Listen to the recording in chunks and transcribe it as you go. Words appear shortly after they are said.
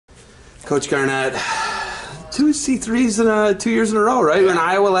Coach Garnett, 2 C3s in 2 years in a row, right? Yeah. In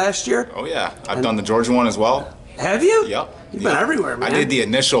Iowa last year. Oh yeah, I've done the Georgia one as well. Have you? Yep. You've been everywhere, man. I did the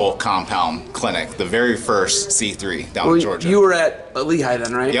initial compound clinic, the very first C3 down in Georgia. You were at Lehigh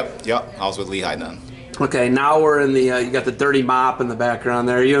then, right? Yep. I was with Lehigh then. Okay, now we're in the, you got the dirty mop in the background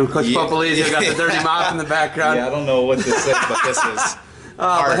there. You and Coach Popolese, you got the dirty mop in the background. Yeah, I don't know what this is, but this is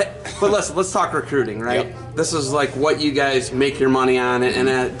but listen, let's talk recruiting, right? Yep. This is like what you guys make your money on in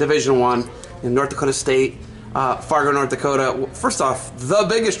a Division I in North Dakota State, Fargo, North Dakota. First off, the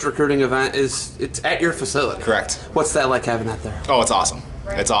biggest recruiting event it's at your facility. Correct. What's that like having that there? Oh, it's awesome.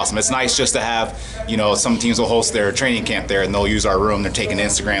 It's awesome. It's nice just to have, some teams will host their training camp there and they'll use our room. They're taking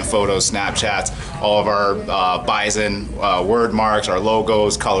Instagram photos, Snapchats, all of our Bison word marks, our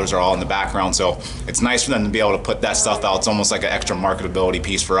logos, colors are all in the background. So it's nice for them to be able to put that stuff out. It's almost like an extra marketability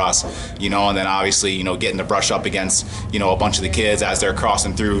piece for us, and then obviously, getting to brush up against, a bunch of the kids as they're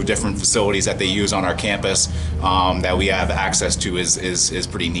crossing through different facilities that they use on our campus that we have access to is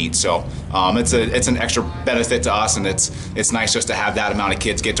pretty neat. So it's an extra benefit to us, and it's nice just to have that amount of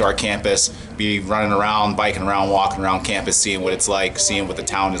kids get to our campus, be running around, biking around, walking around campus, seeing what it's like, seeing what the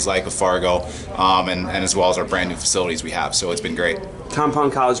town is like of Fargo, and as well as our brand new facilities we have. So it's been great.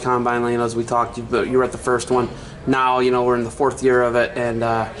 Compound College Combine, as we talked, you were at the first one. Now, we're in the 4th year of it, and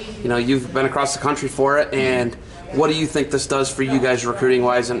you've been across the country for it. And what do you think this does for you guys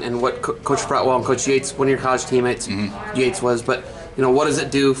recruiting-wise, and what Coach Pratwell and Coach Yates, one of your college teammates, Yates was, but what does it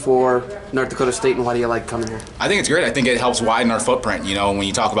do for North Dakota State, and why do you like coming here? I think it's great. I think it helps widen our footprint. When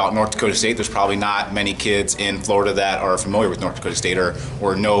you talk about North Dakota State, there's probably not many kids in Florida that are familiar with North Dakota State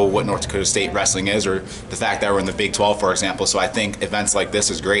or know what North Dakota State wrestling is, or the fact that we're in the Big 12, for example. So I think events like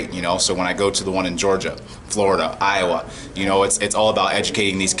this is great. So when I go to the one in Georgia, Florida, Iowa, it's all about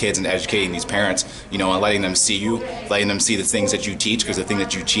educating these kids and educating these parents, and letting them see you, letting them see the things that you teach, because the things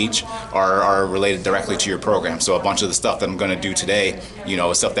that you teach are related directly to your program. So a bunch of the stuff that I'm going to do today,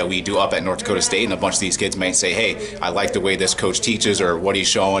 stuff that we do up at North Dakota State, and a bunch of these kids may say, hey, I like the way this coach teaches or what he's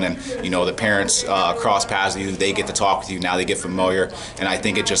showing, and the parents cross paths with you, they get to talk with you, now they get familiar, and I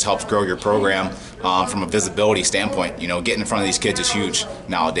think it just helps grow your program from a visibility standpoint. Getting in front of these kids is huge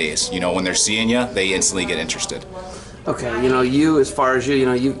nowadays. When they're seeing you, they instantly get interested. Okay, you, as far as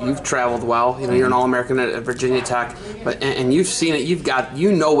you've traveled well. You're an All-American at Virginia Tech, and you've seen it.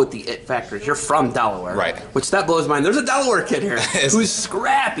 You know what the it factor is. You're from Delaware, right? Which that blows my mind. There's a Delaware kid here who's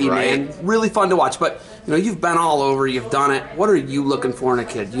scrappy, right? Man. Really fun to watch. But you've been all over. You've done it. What are you looking for in a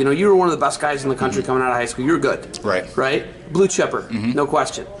kid? You were one of the best guys in the country coming out of high school. You're good, right? Right? Blue chipper, no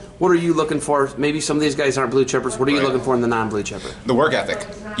question. What are you looking for? Maybe some of these guys aren't blue chippers. What are you looking for in the non-blue chipper? The work ethic.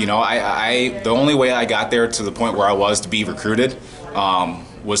 The only way I got there to the point where I was to be recruited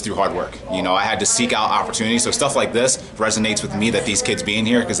was through hard work. I had to seek out opportunities. So stuff like this resonates with me, that these kids being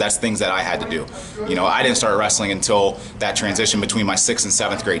here, because that's things that I had to do. I didn't start wrestling until that transition between my 6th and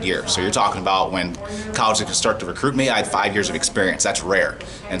 7th grade year. So you're talking about when colleges could start to recruit me, I had 5 years of experience. That's rare.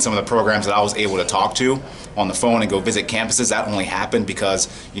 And some of the programs that I was able to talk to on the phone and go visit campuses, that only happened because,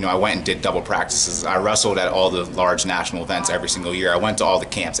 I went and did double practices. I wrestled at all the large national events every single year. I went to all the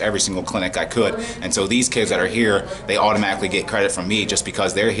camps, every single clinic I could. And so these kids that are here, they automatically get credit from me just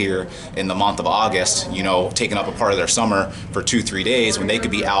because they're here in the month of August, taking up a part of their summer for 2-3 days when they could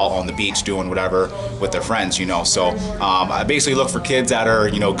be out on the beach doing whatever with their friends, So I basically look for kids that are,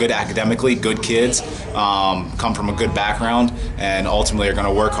 good academically, good kids, come from a good background, and ultimately are going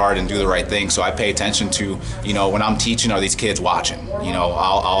to work hard and do the right thing. So I pay attention to, when I'm teaching, are these kids watching?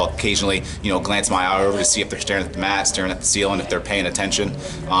 I'll occasionally, glance my eye over to see if they're staring at the mat, staring at the ceiling, if they're paying attention,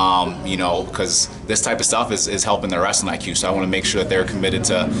 because this type of stuff is helping their wrestling IQ. So I want to make sure that they're committed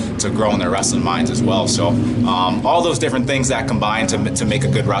to growing their wrestling minds as well. So all those different things that combine to make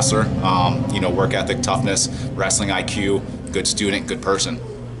a good wrestler, work ethic, toughness, wrestling IQ, good student, good person.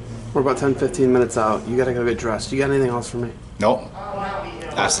 We're about 10-15 minutes out. You got to go get dressed. You got anything else for me? Nope.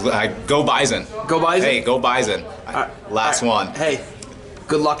 Absolutely. Go Bison. Go Bison? Hey, go Bison. Last one. Hey,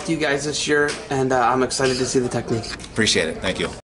 good luck to you guys this year, and I'm excited to see the technique. Appreciate it. Thank you.